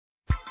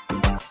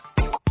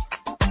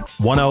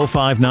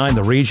1059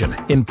 The Region,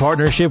 in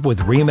partnership with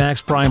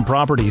RE/MAX Prime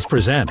Properties,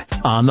 present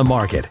On the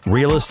Market,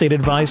 real estate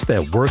advice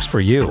that works for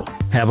you.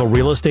 Have a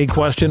real estate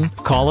question?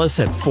 Call us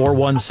at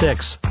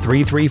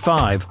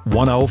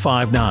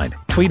 416-335-1059.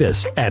 Tweet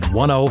us at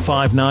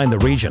 1059 The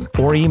Region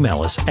or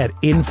email us at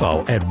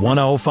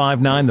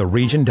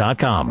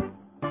info@1059theregion.com.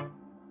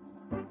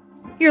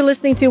 You're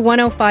listening to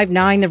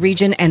 1059 The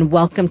Region, and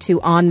welcome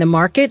to On the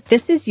Market.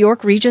 This is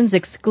York Region's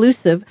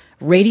exclusive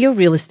radio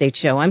real estate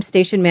show. I'm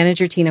station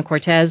manager Tina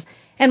Cortez,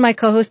 and my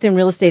co-host and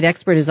real estate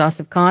expert is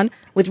Asif Khan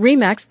with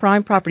RE/MAX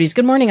Prime Properties.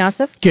 Good morning,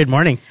 Asif. Good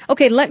morning.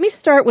 Okay, let me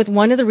start with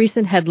one of the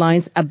recent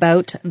headlines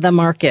about the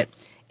market.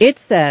 It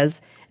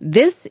says,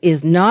 "This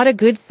is not a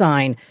good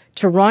sign.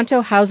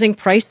 Toronto housing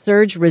price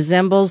surge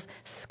resembles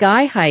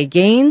sky-high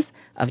gains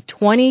of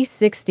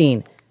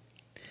 2016.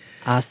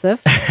 Asif?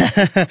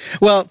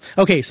 Well,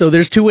 okay, so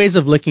there's two ways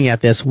of looking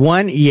at this.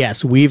 One,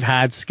 yes, we've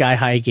had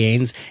sky-high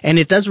gains, and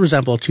it does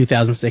resemble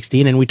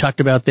 2016, and we talked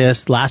about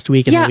this last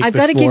week and the week before. Yeah, I've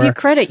got to give you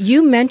credit.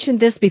 You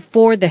mentioned this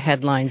before the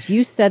headlines.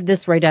 You said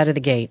this right out of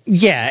the gate.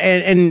 Yeah,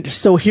 and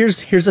so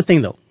here's the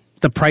thing, though.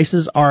 The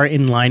prices are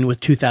in line with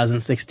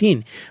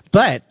 2016,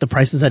 but the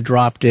prices had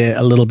dropped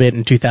a little bit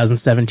in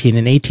 2017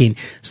 and 18.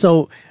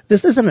 So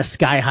this isn't a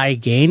sky-high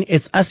gain.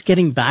 It's us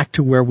getting back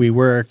to where we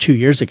were 2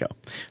 years ago.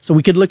 So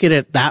we could look at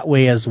it that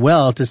way as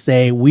well, to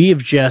say we've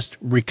just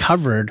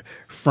recovered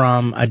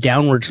from a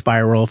downward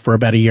spiral for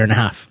about a year and a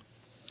half.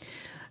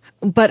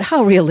 But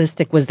how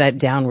realistic was that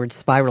downward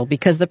spiral?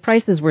 Because the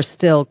prices were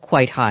still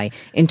quite high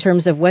in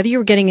terms of whether you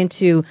were getting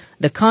into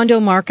the condo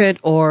market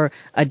or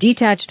a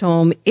detached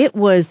home. It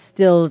was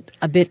still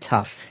a bit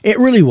tough. It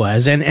really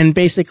was. And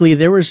basically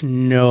there was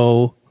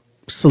no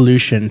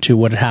solution to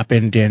what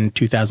happened in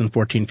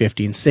 2014,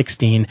 15,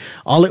 16.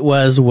 All it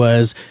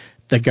was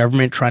the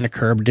government trying to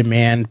curb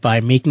demand by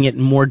making it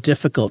more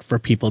difficult for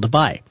people to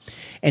buy.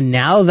 And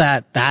now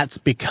that that's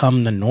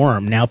become the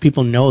norm, now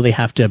people know they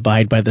have to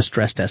abide by the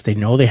stress test. They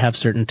know they have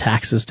certain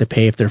taxes to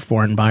pay if they're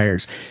foreign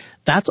buyers.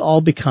 That's all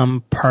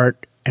become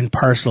part and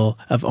parcel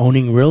of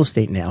owning real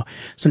estate now.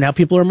 So now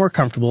people are more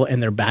comfortable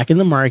and they're back in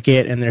the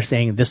market and they're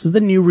saying, this is the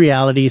new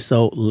reality,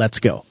 so let's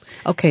go.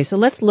 Okay, so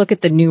let's look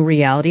at the new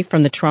reality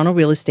from the Toronto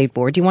Real Estate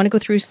Board. Do you want to go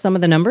through some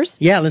of the numbers?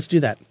 Yeah, let's do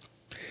that.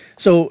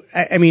 So,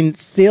 I mean,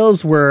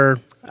 sales were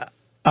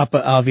up,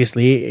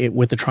 obviously,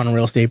 with the Toronto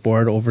Real Estate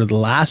Board over the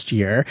last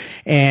year.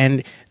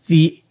 And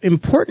the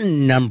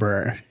important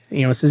number,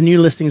 it says new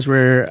listings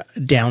were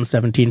down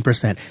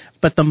 17%.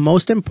 But the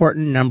most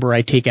important number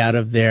I take out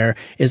of there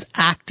is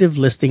active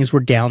listings were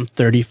down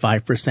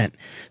 35%.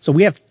 So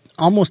we have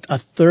almost a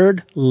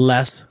third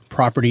less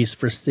properties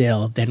for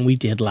sale than we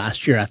did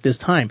last year at this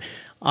time.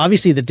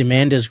 Obviously, the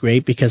demand is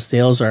great because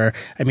houses are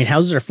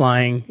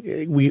flying.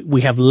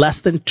 We have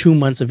less than 2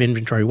 months of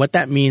inventory. What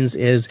that means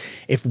is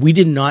if we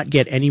did not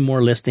get any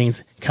more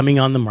listings coming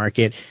on the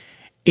market,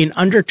 in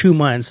under 2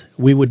 months,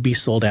 we would be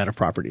sold out of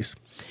properties.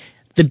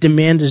 The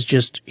demand is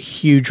just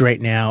huge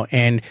right now,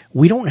 and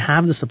we don't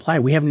have the supply.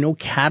 We have no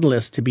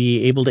catalyst to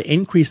be able to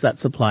increase that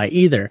supply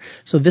either.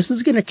 So this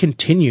is going to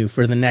continue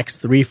for the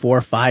next 3,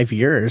 4, 5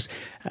 years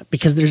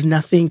because there's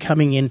nothing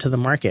coming into the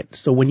market.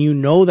 So when you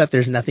know that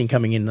there's nothing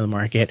coming into the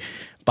market,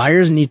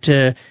 buyers need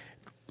to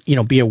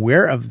be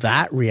aware of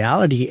that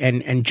reality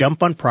and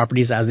jump on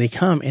properties as they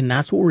come. And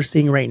that's what we're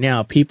seeing right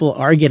now. People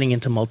are getting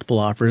into multiple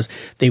offers.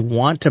 They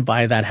want to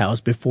buy that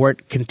house before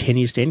it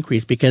continues to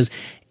increase, because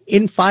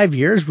in 5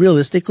 years,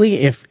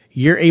 realistically, if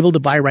you're able to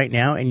buy right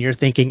now and you're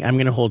thinking, I'm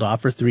going to hold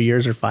off for 3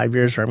 years or 5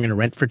 years, or I'm going to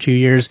rent for 2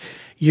 years,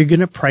 you're going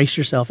to price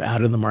yourself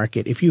out of the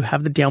market. If you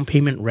have the down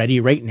payment ready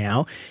right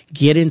now,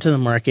 get into the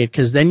market,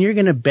 because then you're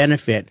going to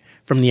benefit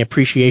from the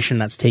appreciation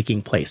that's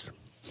taking place.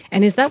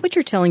 And is that what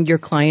you're telling your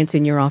clients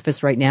in your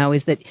office right now,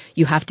 is that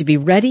you have to be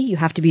ready, you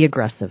have to be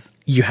aggressive?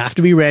 You have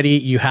to be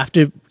ready.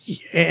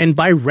 And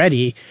by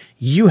ready,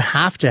 you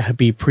have to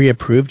be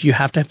pre-approved. You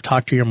have to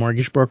talk to your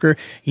mortgage broker.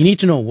 You need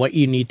to know what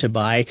you need to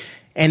buy.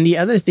 And the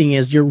other thing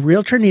is your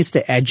realtor needs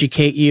to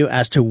educate you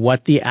as to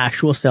what the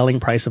actual selling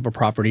price of a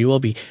property will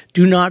be.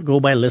 Do not go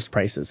by list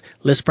prices.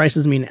 List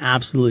prices mean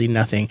absolutely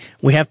nothing.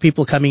 We have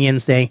people coming in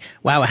saying,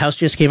 wow, a house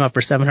just came up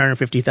for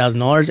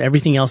 $750,000.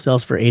 Everything else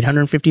sells for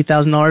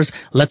 $850,000.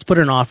 Let's put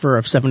an offer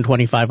of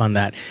 $725,000 on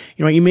that.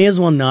 You may as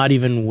well not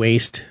even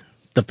waste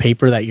the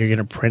paper that you're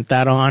going to print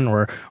that on,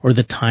 or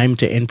the time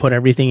to input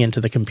everything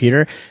into the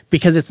computer,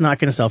 because it's not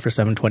going to sell for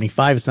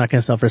 $725,000. It's not going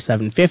to sell for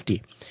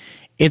 $750,000.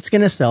 It's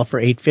going to sell for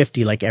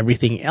 $850,000 like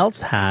everything else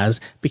has,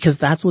 because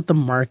that's what the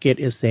market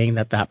is saying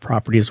that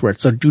property is worth.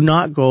 So do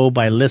not go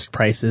by list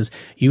prices.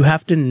 You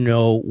have to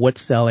know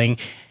what's selling.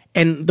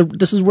 And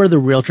this is where the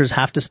realtors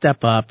have to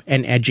step up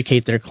and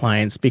educate their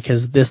clients,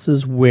 because this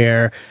is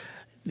where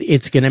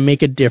it's going to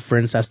make a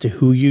difference as to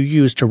who you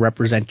use to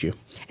represent you.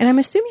 And I'm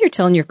assuming you're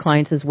telling your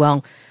clients as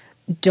well,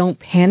 don't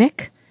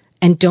panic.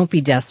 And don't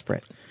be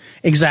desperate.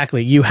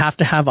 Exactly. You have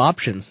to have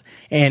options.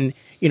 And,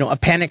 a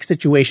panic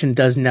situation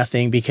does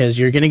nothing because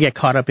you're going to get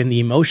caught up in the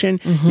emotion.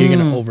 Mm-hmm. You're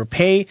going to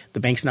overpay. The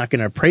bank's not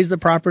going to appraise the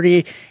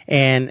property.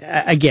 And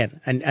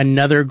again,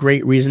 another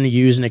great reason to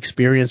use an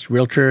experienced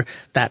realtor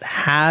that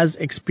has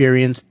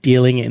experience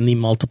dealing in the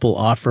multiple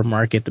offer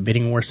market, the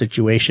bidding war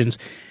situations,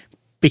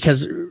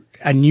 because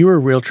a newer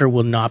realtor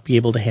will not be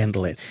able to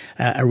handle it.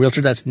 A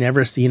realtor that's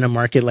never seen a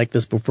market like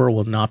this before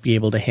will not be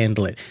able to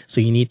handle it.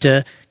 So you need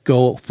to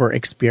go for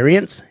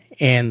experience,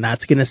 and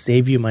that's going to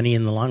save you money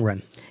in the long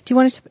run. Do you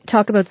want to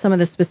talk about some of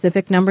the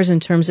specific numbers in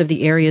terms of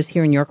the areas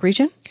here in York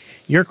Region?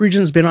 York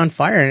Region's been on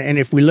fire, and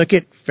if we look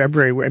at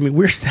February,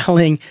 we're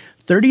selling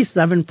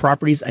 37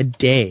 properties a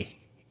day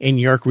in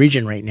York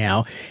Region right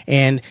now.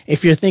 And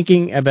if you're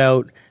thinking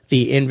about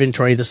the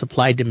inventory, the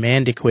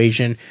supply-demand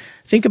equation,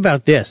 think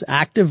about this.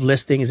 Active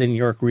listings in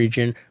York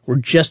Region were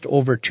just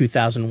over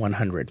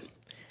 2,100.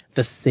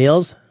 The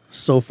sales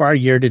so far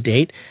year to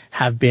date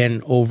have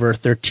been over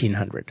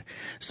 1,300.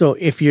 So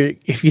if you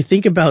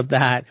think about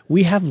that,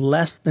 we have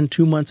less than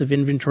 2 months of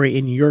inventory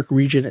in York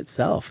Region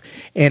itself.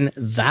 And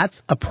that's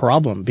a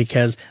problem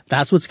because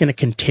that's what's going to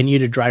continue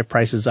to drive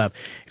prices up.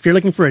 If you're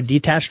looking for a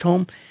detached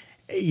home,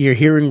 you're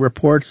hearing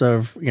reports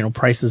of,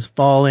 prices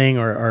falling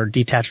or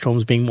detached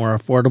homes being more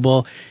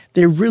affordable.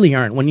 They really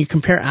aren't. When you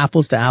compare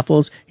apples to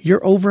apples,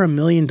 you're over $1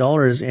 million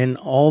in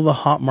all the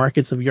hot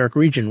markets of York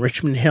Region,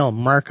 Richmond Hill,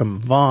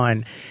 Markham,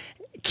 Vaughan,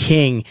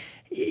 King.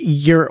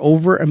 You're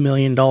over $1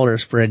 million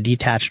for a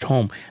detached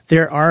home.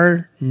 There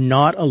are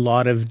not a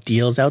lot of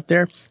deals out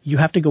there. You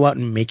have to go out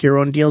and make your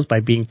own deals by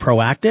being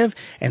proactive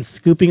and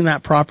scooping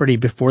that property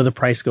before the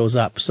price goes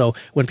up. So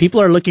when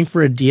people are looking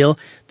for a deal,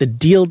 the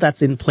deal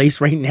that's in place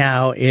right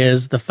now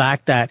is the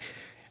fact that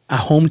a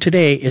home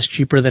today is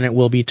cheaper than it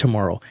will be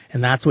tomorrow.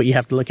 And that's what you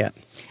have to look at.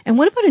 And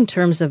what about in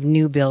terms of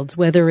new builds,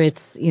 whether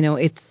it's,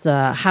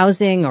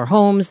 housing or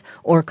homes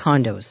or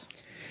condos?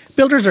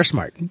 Builders are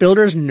smart.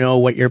 Builders know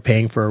what you're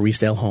paying for a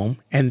resale home,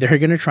 and they're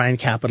going to try and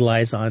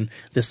capitalize on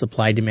the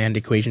supply-demand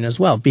equation as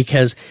well,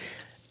 because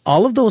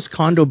all of those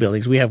condo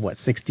buildings, we have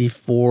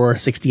 64,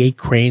 68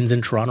 cranes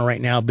in Toronto right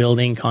now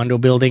building condo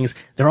buildings.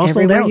 They're all sold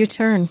out. Everywhere you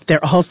turn.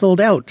 They're all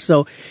sold out.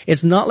 So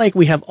it's not like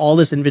we have all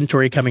this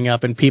inventory coming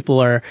up and people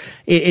are,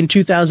 in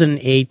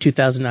 2008,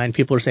 2009,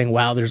 people are saying,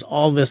 wow, there's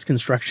all this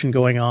construction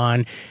going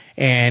on.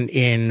 And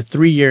in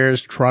 3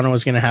 years, Toronto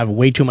is going to have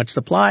way too much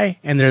supply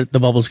and the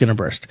bubble's going to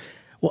burst.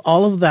 Well,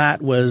 all of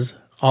that was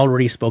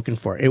already spoken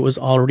for. It was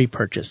already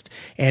purchased.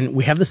 And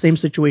we have the same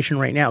situation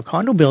right now.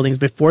 Condo buildings,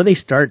 before they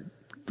start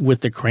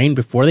with the crane,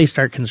 before they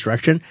start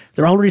construction,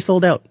 they're already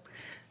sold out.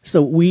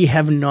 So we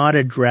have not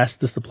addressed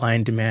the supply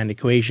and demand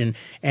equation.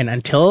 And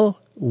until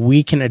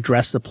we can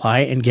address supply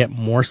and get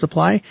more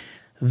supply,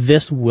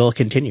 this will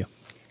continue.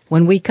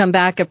 When we come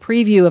back, a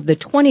preview of the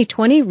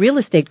 2020 Real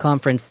Estate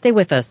Conference. Stay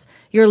with us.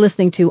 You're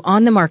listening to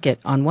On the Market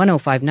on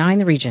 105.9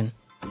 The Region.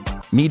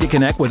 Need to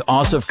connect with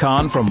Asif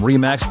Khan from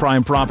RE/MAX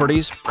Prime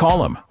Properties?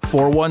 Call him,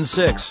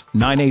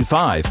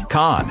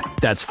 416-985-KHAN.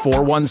 That's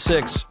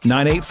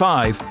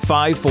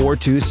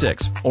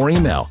 416-985-5426. Or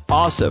email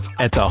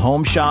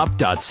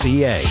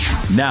asif@thehomeshop.ca.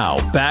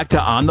 Now, back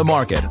to On the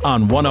Market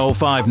on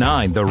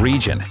 105.9 The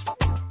Region.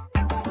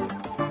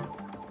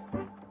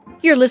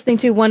 You're listening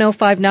to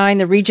 105.9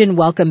 The Region.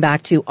 Welcome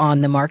back to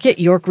On the Market,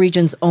 York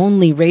Region's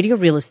only radio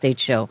real estate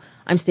show.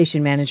 I'm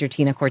station manager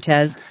Tina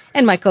Cortez,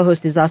 and my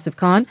co-host is Asif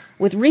Khan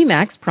with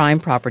RE/MAX Prime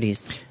Properties.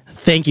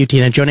 Thank you,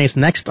 Tina. Joining us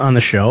next on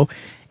the show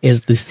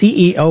is the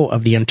CEO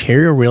of the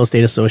Ontario Real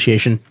Estate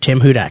Association, Tim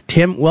Hudak.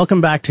 Tim,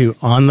 welcome back to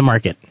On the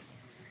Market.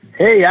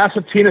 Hey,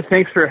 Asif, Tina,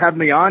 thanks for having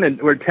me on,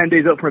 and we're 10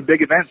 days out from a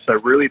big event, so I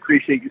really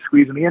appreciate you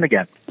squeezing me in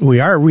again.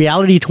 We are.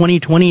 Reality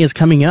 2020 is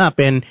coming up,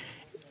 and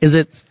is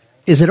it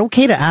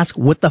okay to ask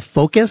what the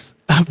focus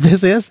of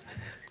this is?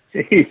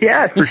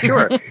 Yeah, for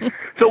sure.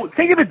 So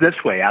think of it this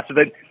way, Asif,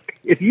 that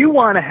if you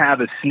want to have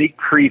a sneak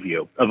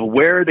preview of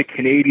where the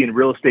Canadian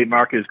real estate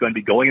market is going to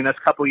be going in the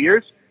next couple of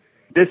years,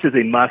 this is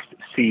a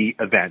must-see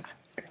event.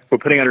 We're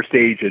putting on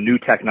stage new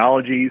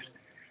technologies,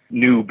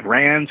 new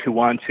brands who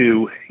want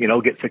to,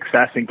 get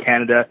success in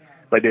Canada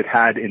like they've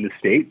had in the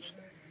States.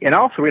 And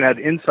also we're going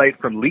to have insight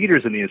from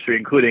leaders in the industry,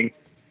 including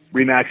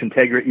RE/MAX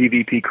Integra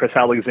EVP Chris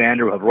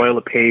Alexander. We'll have Royal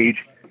LePage,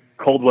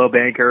 Coldwell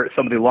Banker,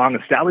 some of the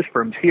long-established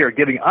firms here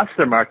giving us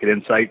their market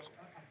insights,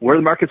 where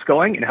the market's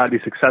going, and how to be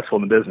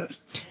successful in the business.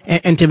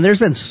 And Tim, there's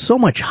been so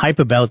much hype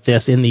about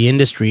this in the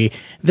industry.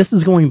 This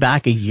is going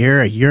back a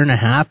year and a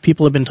half.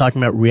 People have been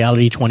talking about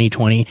Reality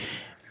 2020,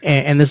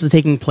 and this is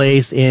taking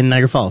place in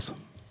Niagara Falls.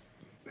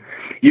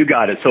 You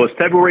got it. So it's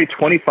February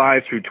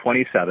 25 through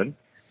 27.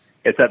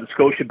 It's at the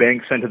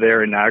Scotiabank Center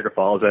there in Niagara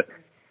Falls, a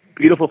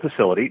beautiful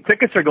facility.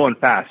 Tickets are going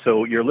fast,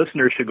 so your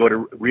listeners should go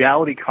to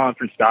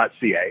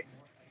realityconference.ca.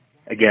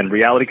 Again,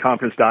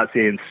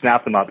 realityconference.ca, and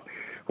snap them up.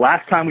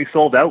 Last time we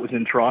sold out was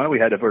in Toronto. We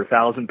had over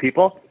 1,000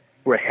 people.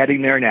 We're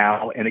heading there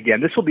now. And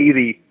again, this will be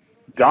the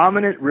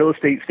dominant real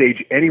estate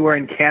stage anywhere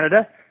in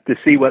Canada to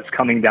see what's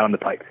coming down the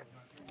pipe.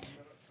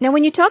 Now,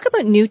 when you talk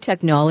about new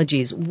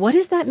technologies, what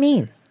does that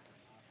mean?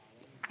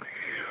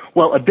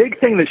 Well, a big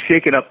thing that's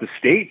shaken up the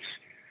States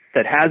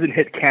that hasn't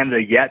hit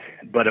Canada yet,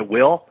 but it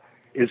will,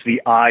 is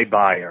the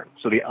iBuyer.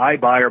 So the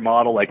iBuyer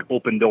model, like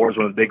Open Door is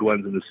one of the big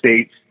ones in the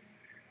States.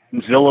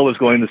 Zillow is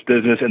going in this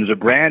business, and there's a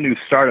brand new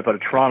startup out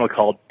of Toronto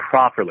called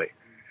Properly.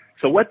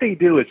 So what they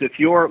do is if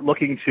you're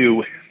looking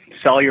to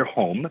sell your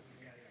home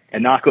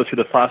and not go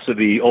through the fuss of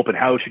the open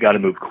house, you got to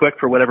move quick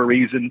for whatever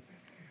reason,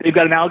 they've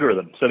got an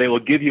algorithm. So they will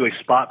give you a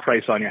spot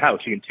price on your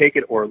house. You can take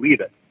it or leave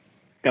it.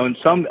 Now, in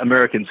some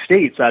American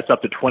states, that's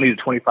up to 20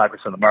 to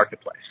 25% of the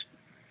marketplace.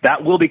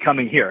 That will be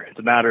coming here. It's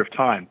a matter of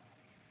time.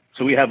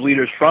 So we have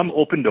leaders from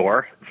Open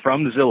Door,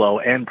 from Zillow,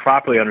 and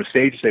Properly on our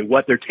stage to say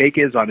what their take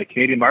is on the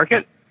Canadian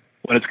market,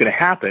 when it's going to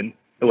happen,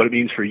 and what it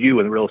means for you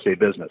in the real estate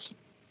business.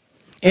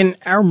 And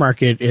our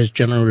market is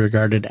generally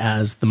regarded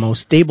as the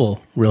most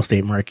stable real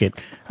estate market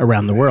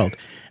around the world.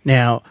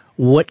 Now,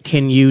 what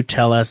can you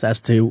tell us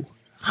as to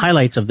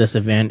highlights of this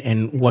event,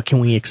 and what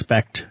can we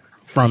expect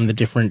from the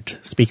different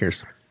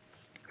speakers?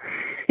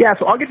 Yeah,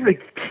 so I'll get to the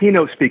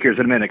keynote speakers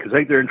in a minute because I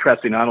think they're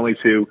interesting not only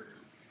to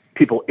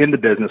people in the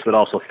business but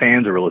also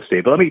fans of real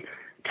estate. But let me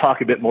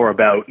talk a bit more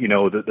about,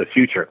 the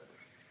future.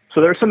 So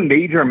there are some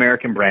major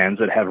American brands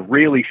that have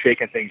really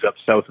shaken things up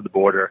south of the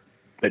border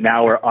that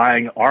now are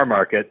eyeing our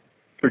market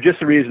for just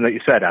the reason that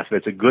you said, Asif.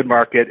 It's a good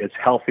market, it's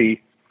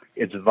healthy,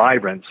 it's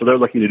vibrant, so they're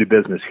looking to do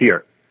business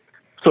here.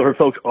 So for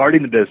folks already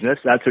in the business,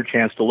 that's their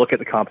chance to look at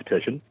the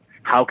competition.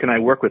 How can I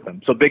work with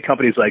them? So big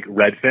companies like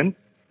Redfin,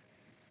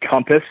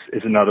 Compass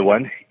is another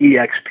one,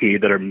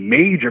 EXP, that are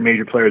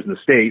major players in the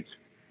States,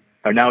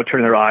 are now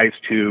turning their eyes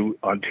to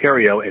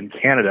Ontario and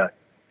Canada.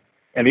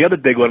 And the other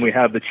big one, we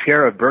have the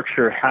chair of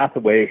Berkshire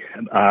Hathaway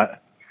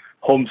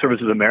Home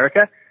Services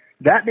America.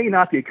 That may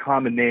not be a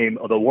common name,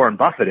 although Warren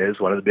Buffett is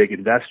one of the big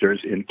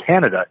investors in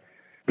Canada.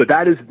 But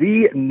that is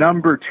the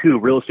number 2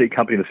 real estate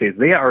company in the States.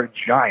 They are a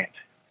giant.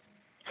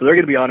 So they're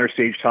going to be on our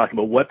stage talking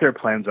about what their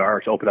plans are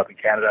to open up in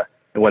Canada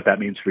and what that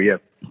means for you.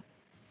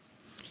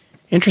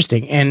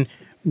 Interesting. And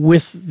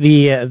with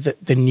the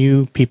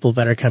new people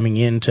that are coming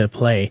into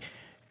play,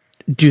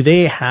 do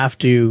they have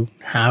to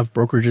have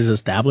brokerages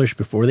established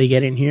before they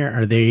get in here?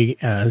 Are they,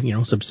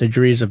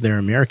 subsidiaries of their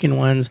American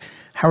ones?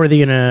 How are they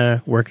going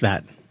to work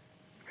that?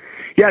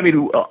 Yeah, I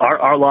mean,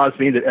 our laws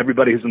mean that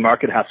everybody who's in the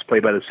market has to play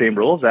by the same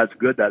rules. That's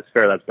good, that's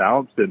fair, that's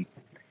balanced. And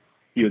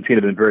you and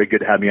Tina have been very good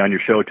to have me on your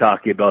show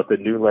talking about the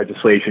new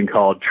legislation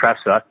called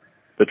TRESA,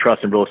 the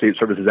Trust and Real Estate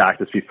Services Act,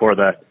 that's before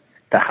the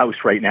House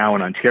right now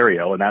in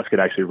Ontario, and that's going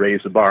to actually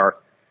raise the bar.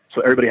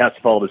 So everybody has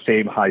to follow the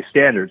same high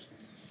standards.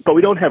 But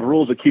we don't have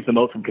rules that keep them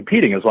out from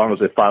competing as long as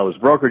they file as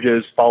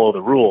brokerages, follow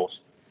the rules.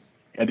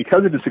 And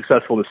because they've been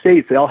successful in the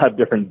States, they all have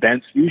different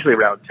bents, usually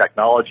around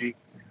technology.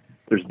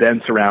 There's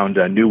bents around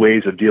new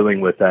ways of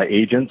dealing with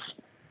agents.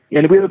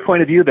 And we have a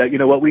point of view that,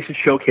 we should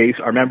showcase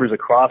our members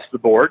across the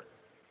board,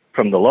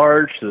 from the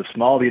large to the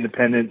small, the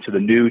independent, to the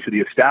new, to the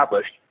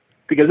established,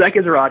 because that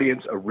gives our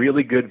audience a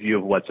really good view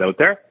of what's out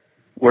there,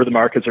 where the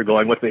markets are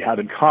going, what they have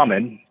in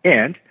common.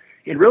 And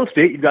in real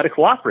estate, you've got to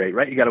cooperate,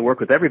 right? You've got to work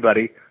with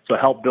everybody, so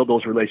help build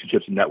those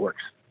relationships and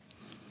networks.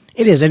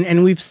 It is,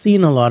 and we've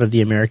seen a lot of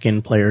the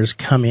American players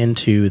come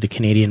into the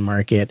Canadian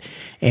market,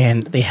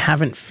 and they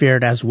haven't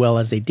fared as well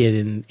as they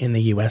did in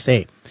the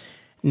USA.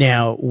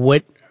 Now,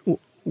 what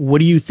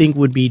do you think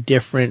would be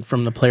different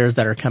from the players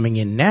that are coming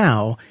in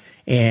now,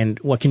 and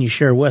what can you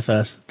share with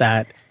us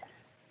that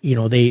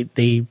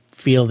they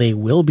feel they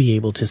will be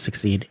able to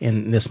succeed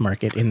in this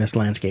market, in this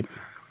landscape?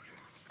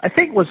 I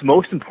think what's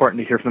most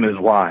important to hear from them is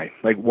why.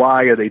 Like,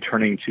 why are they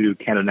turning to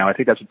Canada now? I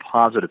think that's a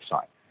positive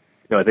sign.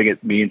 I think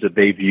it means that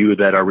they view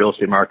that our real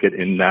estate market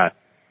in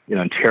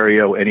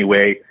Ontario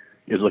anyway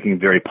is looking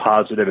very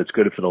positive. It's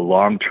good for the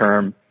long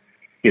term.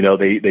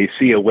 They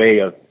see a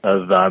way of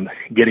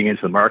getting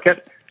into the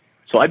market.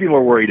 So I'd be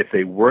more worried if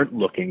they weren't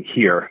looking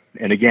here.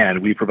 And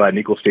again, we provide an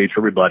equal stage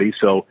for everybody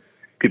so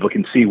people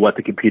can see what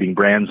the competing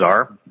brands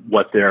are,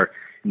 what their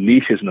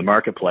niche is in the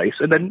marketplace,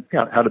 and then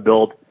how to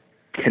build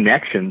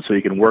connections so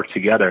you can work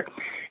together.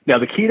 Now,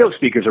 the keynote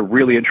speakers are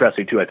really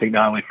interesting too, I think,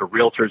 not only for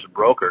realtors and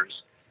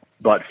brokers,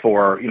 but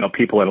for,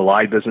 people in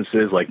allied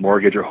businesses like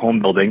mortgage or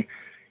home building,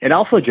 and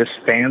also just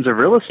fans of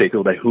real estate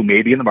who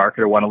may be in the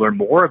market or want to learn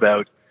more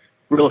about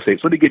real estate.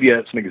 So let me give you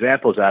some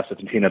examples, Asif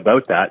and Tina,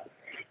 about that.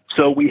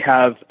 So we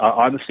have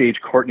on the stage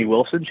Courtney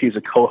Wilson. She's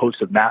a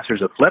co-host of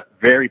Masters of Flip,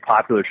 very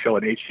popular show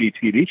on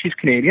HGTV. She's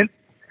Canadian,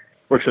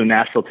 works in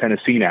Nashville,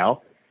 Tennessee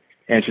now,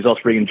 and she's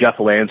also bringing Jeff,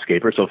 a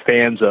landscaper. So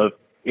fans of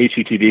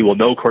HGTV will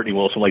know Courtney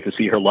Wilson, like to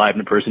see her live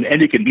in person,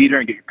 and you can meet her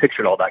and get your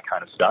picture and all that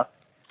kind of stuff.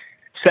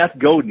 Seth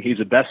Godin, he's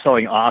a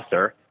best-selling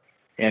author,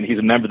 and he's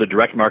a member of the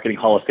Direct Marketing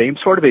Hall of Fame,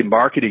 sort of a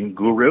marketing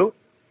guru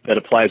that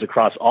applies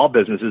across all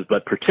businesses,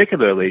 but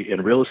particularly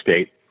in real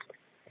estate.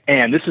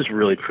 And this is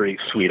really pretty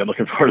sweet. I'm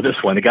looking forward to this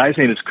one. The guy's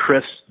name is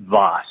Chris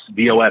Voss,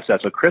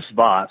 V-O-S-S. So Chris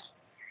Voss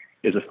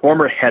is a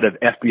former head of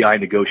FBI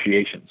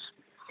negotiations,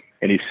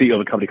 and he's CEO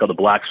of a company called the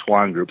Black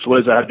Swan Group. So what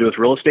does that have to do with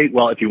real estate?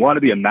 Well, if you want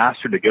to be a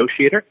master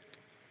negotiator,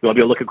 you want to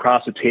be able to look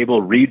across the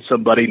table, read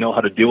somebody, know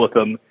how to deal with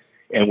them,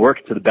 and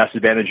work to the best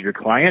advantage of your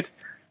client,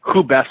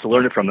 who best to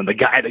learn it from than the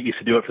guy that used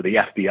to do it for the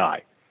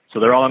FBI. So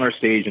they're all on our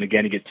stage. And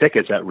again, you get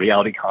tickets at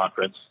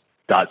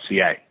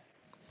realityconference.ca.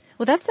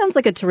 Well, that sounds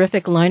like a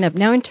terrific lineup.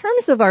 Now, in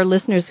terms of our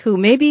listeners who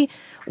maybe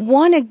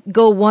want to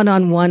go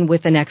one-on-one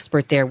with an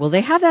expert there, will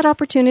they have that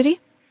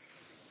opportunity?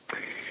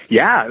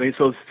 Yeah, I mean,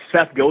 so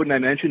Seth Godin, I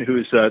mentioned,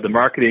 who's the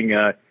marketing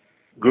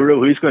guru,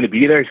 who's going to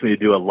be there. He's going to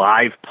do a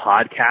live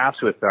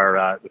podcast with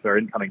our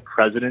incoming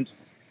president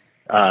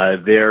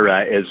there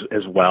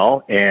as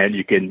well, and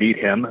you can meet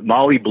him.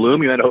 Molly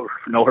Bloom, you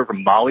know her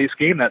from Molly's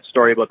Game, that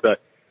story about the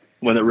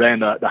one that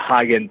ran the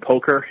high-end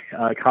poker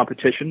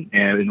competition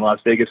in Las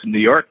Vegas and New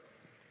York.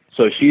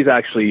 So she's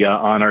actually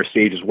on our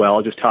stage as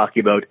well, just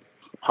talking about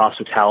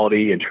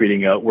hospitality and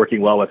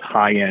working well with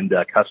high-end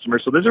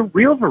customers. So there's a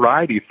real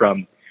variety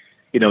from,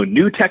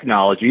 new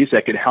technologies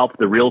that can help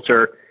the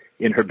realtor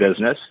in her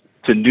business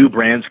to new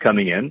brands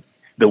coming in,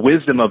 the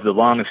wisdom of the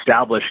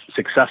long-established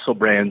successful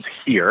brands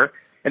here,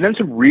 and then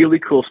some really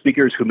cool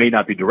speakers who may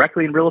not be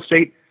directly in real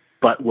estate,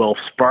 but will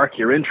spark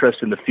your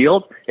interest in the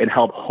field and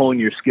help hone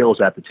your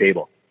skills at the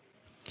table.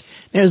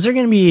 Now, is there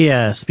going to be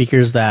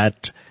speakers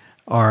that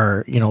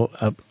are,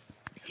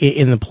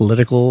 in the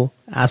political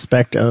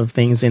aspect of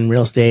things in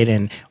real estate,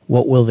 and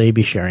what will they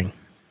be sharing?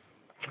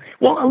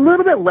 Well, a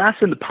little bit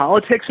less in the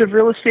politics of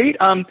real estate.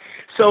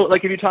 So,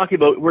 like if you're talking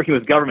about working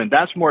with government,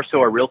 that's more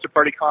so our Realtor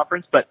Party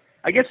conference. But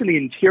I guess in the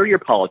interior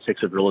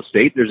politics of real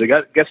estate, there's a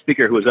guest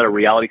speaker who was at a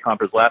reality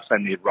conference last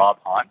time, named Rob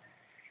Hahn.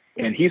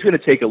 And he's going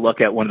to take a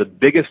look at one of the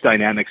biggest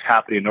dynamics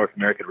happening in North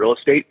American real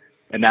estate,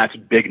 and that's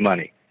big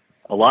money.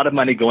 A lot of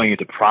money going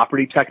into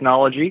property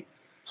technology.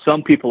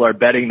 Some people are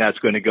betting that's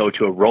going to go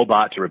to a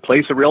robot to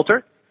replace a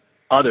realtor.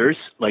 Others,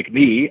 like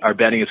me, are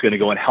betting it's going to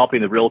go in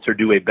helping the realtor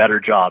do a better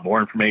job,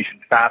 more information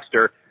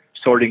faster,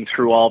 sorting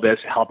through all this,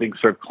 helping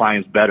serve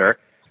clients better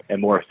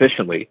and more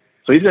efficiently.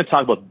 So he's going to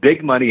talk about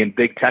big money and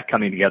big tech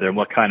coming together and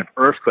what kind of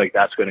earthquake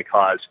that's going to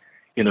cause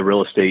in the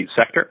real estate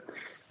sector.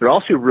 There's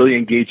also a really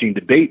engaging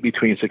debate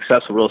between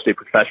successful real estate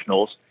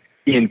professionals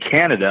in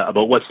Canada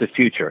about what's the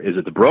future. Is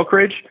it the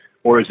brokerage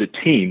or is it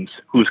teams?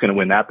 Who's going to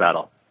win that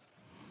battle?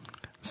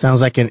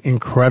 Sounds like an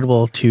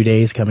incredible 2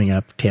 days coming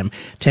up, Tim.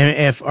 Tim,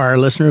 if our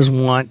listeners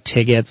want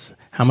tickets,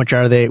 how much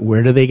are they?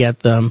 Where do they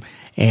get them?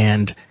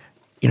 And,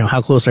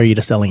 how close are you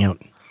to selling out?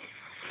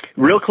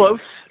 Real close,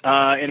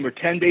 and we're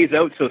 10 days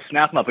out, so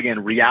snap them up. Again,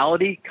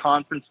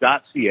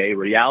 realityconference.ca,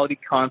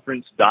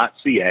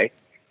 realityconference.ca,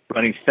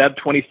 running Feb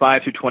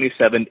 25 through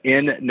 27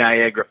 in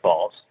Niagara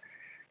Falls.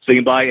 So you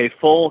can buy a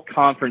full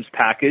conference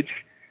package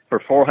for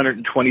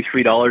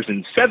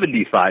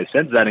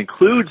 $423.75. That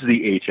includes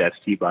the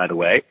HST, by the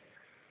way.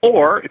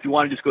 Or if you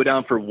want to just go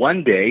down for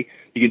 1 day,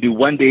 you can do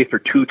 1 day for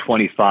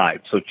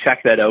 $225. So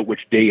check that out,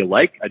 which day you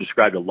like. I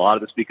described a lot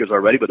of the speakers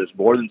already, but there's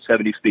more than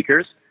 70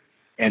 speakers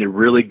and a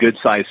really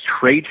good-sized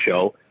trade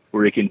show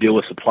where you can deal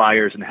with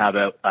suppliers and have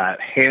a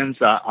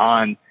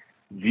hands-on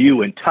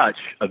view and touch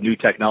of new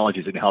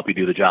technologies that can help you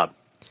do the job.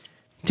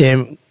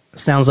 Tim,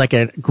 sounds like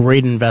a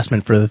great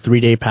investment for the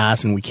 3-day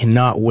pass, and we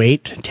cannot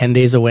wait. 10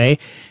 days away.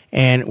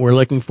 And we're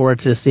looking forward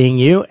to seeing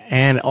you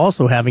and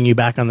also having you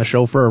back on the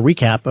show for a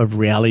recap of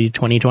Reality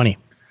 2020.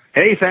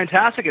 Hey,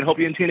 fantastic. And hope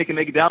you and Tina can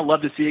make it down.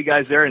 Love to see you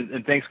guys there.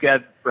 And thanks,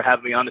 Gad, for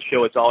having me on the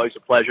show. It's always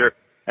a pleasure.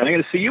 And I'm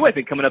going to see you, I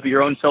think, coming up at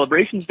your own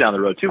celebrations down the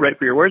road, too, right,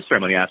 for your awards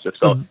ceremony, Asif.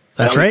 So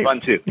that's right.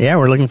 Fun, too. Yeah,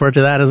 we're looking forward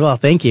to that as well.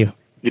 Thank you.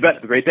 You bet.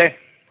 Have a great day.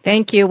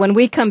 Thank you. When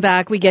we come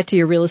back, we get to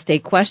your real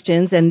estate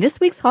questions and this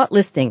week's hot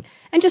listing.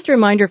 And just a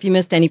reminder, if you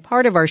missed any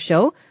part of our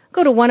show,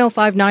 go to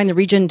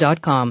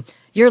 1059theregion.com.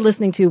 You're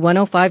listening to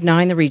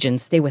 1059 The Region.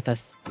 Stay with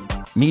us.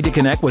 Need to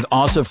connect with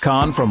Asif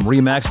Khan from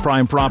RE/MAX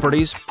Prime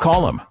Properties?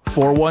 Call him,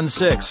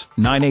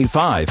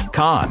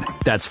 416-985-KHAN.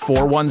 That's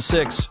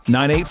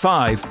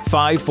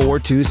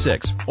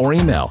 416-985-5426. Or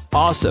email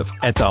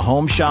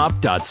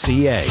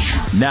asif@thehomeshop.ca.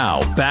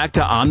 Now, back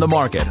to On the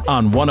Market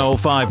on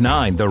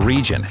 1059 The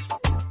Region.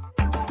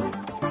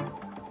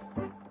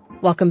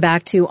 Welcome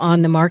back to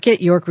On the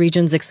Market, York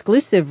Region's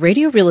exclusive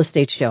radio real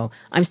estate show.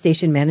 I'm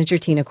station manager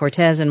Tina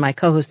Cortez, and my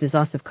co-host is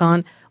Asif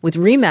Khan with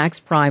RE/MAX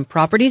Prime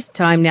Properties.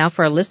 Time now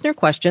for our listener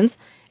questions.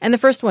 And the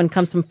first one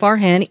comes from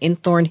Farhan in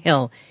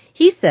Thornhill.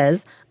 He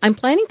says, I'm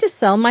planning to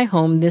sell my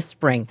home this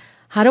spring.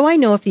 How do I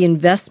know if the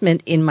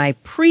investment in my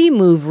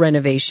pre-move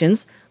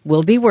renovations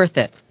will be worth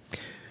it?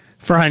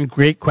 Farhan,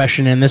 great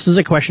question. And this is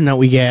a question that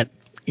we get,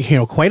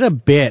 quite a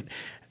bit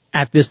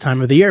at this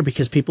time of the year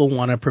because people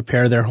want to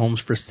prepare their homes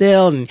for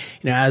sale. And,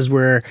 as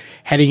we're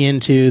heading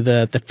into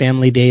the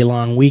family day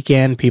long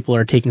weekend, people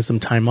are taking some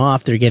time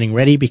off. They're getting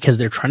ready because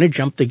they're trying to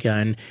jump the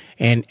gun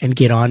and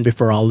get on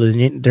before all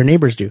their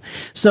neighbors do.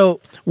 So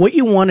what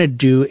you want to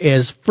do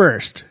is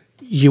first,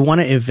 you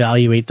want to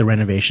evaluate the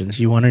renovations.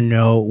 You want to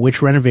know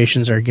which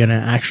renovations are going to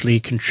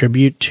actually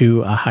contribute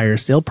to a higher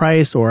sale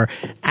price or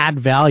add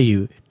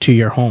value to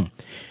your home.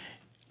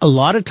 A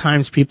lot of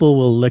times people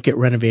will look at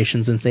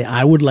renovations and say,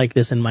 I would like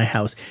this in my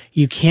house.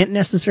 You can't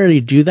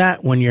necessarily do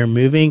that when you're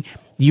moving.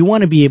 You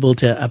want to be able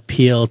to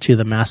appeal to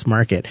the mass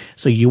market.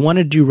 So you want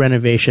to do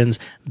renovations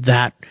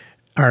that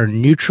are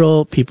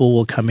neutral. People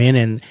will come in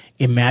and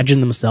imagine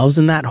themselves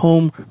in that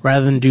home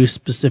rather than do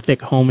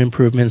specific home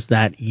improvements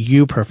that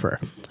you prefer.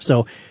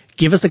 So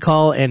give us a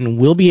call and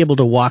we'll be able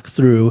to walk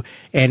through.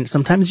 And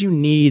sometimes you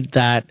need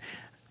that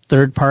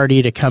third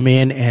party to come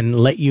in and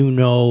let you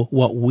know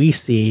what we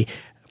see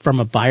from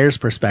a buyer's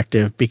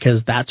perspective,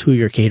 because that's who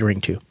you're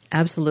catering to.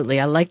 Absolutely.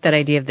 I like that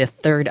idea of the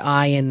third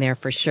eye in there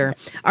for sure.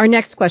 Our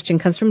next question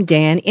comes from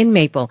Dan in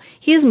Maple.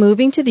 He is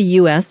moving to the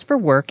U.S. for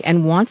work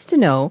and wants to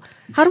know,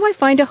 how do I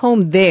find a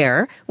home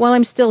there while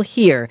I'm still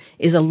here?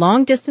 Is a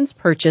long distance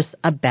purchase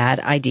a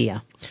bad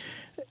idea?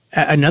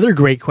 Another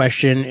great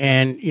question.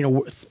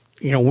 And,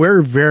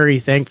 we're very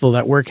thankful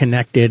that we're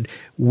connected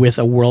with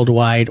a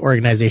worldwide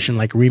organization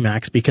like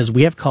RE/MAX, because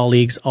we have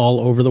colleagues all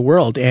over the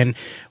world, and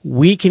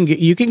you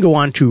can go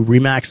on to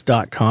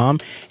remax.com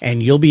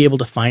and you'll be able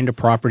to find a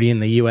property in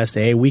the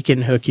USA. We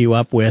can hook you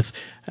up with,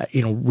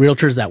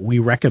 realtors that we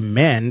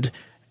recommend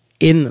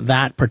in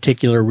that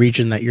particular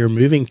region that you're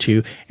moving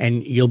to,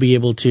 and you'll be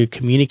able to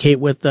communicate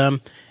with them.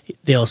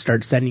 They'll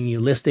start sending you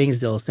listings.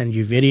 They'll send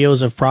you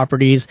videos of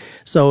properties.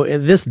 So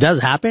this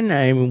does happen.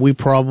 I mean, we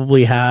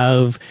probably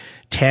have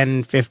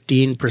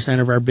 10-15%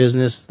 of our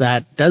business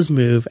that does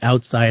move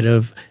outside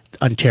of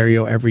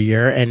Ontario every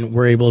year, and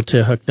we're able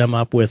to hook them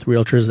up with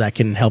realtors that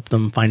can help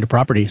them find a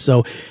property.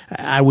 So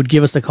I would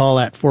give us a call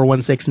at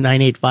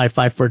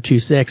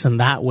 416-985-5426,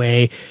 and that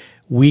way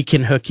we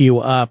can hook you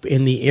up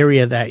in the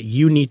area that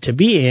you need to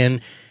be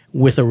in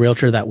with a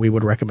realtor that we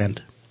would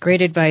recommend.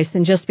 Great advice.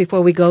 And just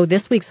before we go,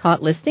 this week's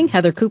hot listing,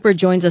 Heather Cooper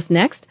joins us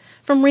next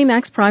from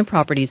RE/MAX Prime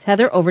Properties.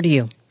 Heather, over to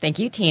you. Thank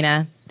you,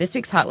 Tina. This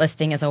week's hot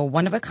listing is a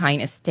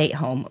one-of-a-kind estate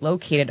home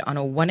located on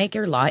a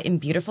 1-acre lot in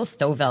beautiful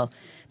Stouffville.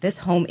 This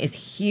home is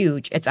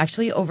huge. It's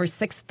actually over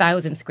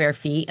 6,000 square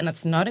feet, and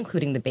that's not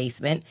including the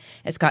basement.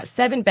 It's got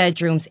 7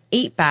 bedrooms,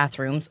 8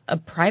 bathrooms, a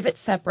private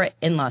separate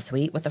in-law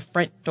suite with a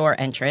front door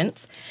entrance,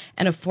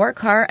 and a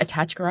 4-car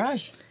attached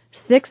garage.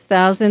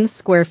 6,000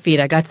 square feet.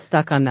 I got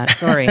stuck on that.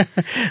 Sorry.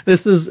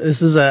 This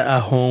is a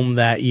home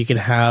that you can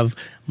have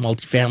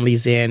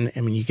multifamilies in.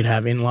 I mean, you can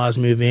have in-laws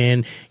move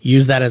in,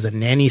 use that as a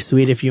nanny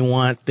suite if you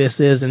want. This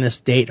is an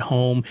estate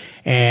home,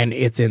 and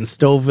it's in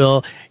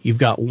Stouffville. You've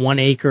got 1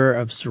 acre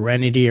of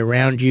serenity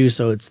around you,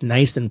 so it's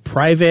nice and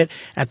private.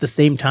 At the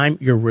same time,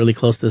 you're really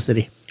close to the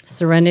city.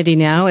 Serenity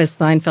now, as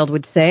Seinfeld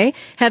would say.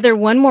 Heather,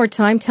 one more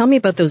time, tell me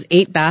about those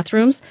 8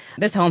 bathrooms.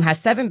 This home has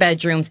 7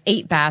 bedrooms,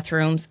 8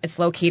 bathrooms. It's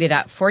located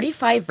at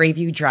 45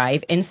 Rayview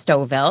Drive in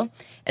Stouffville.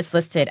 It's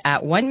listed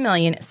at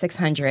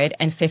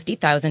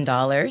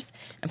 $1,650,000.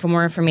 And for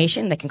more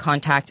information, they can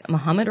contact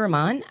Mohammed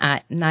Rahman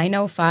at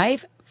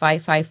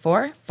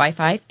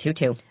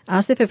 905-554-5522.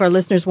 Asif, if our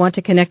listeners want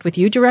to connect with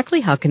you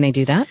directly, how can they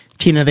do that?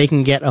 Tina, they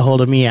can get a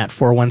hold of me at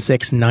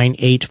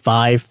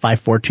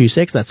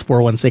 416-985-5426. That's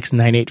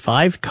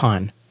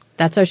 416-985-KHAN.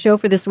 That's our show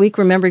for this week.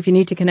 Remember, if you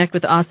need to connect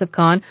with Asif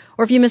Khan,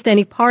 or if you missed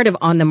any part of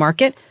On the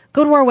Market,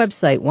 go to our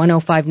website,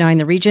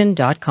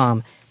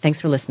 1059theregion.com. Thanks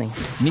for listening.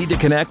 Need to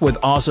connect with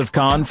Asif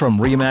Khan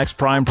from RE/MAX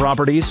Prime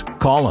Properties?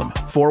 Call him,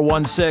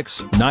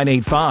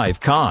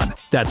 416-985-KHAN.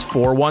 That's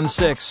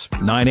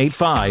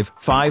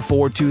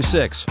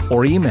 416-985-5426.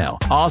 Or email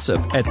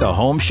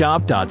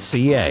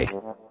asif@thehomeshop.ca.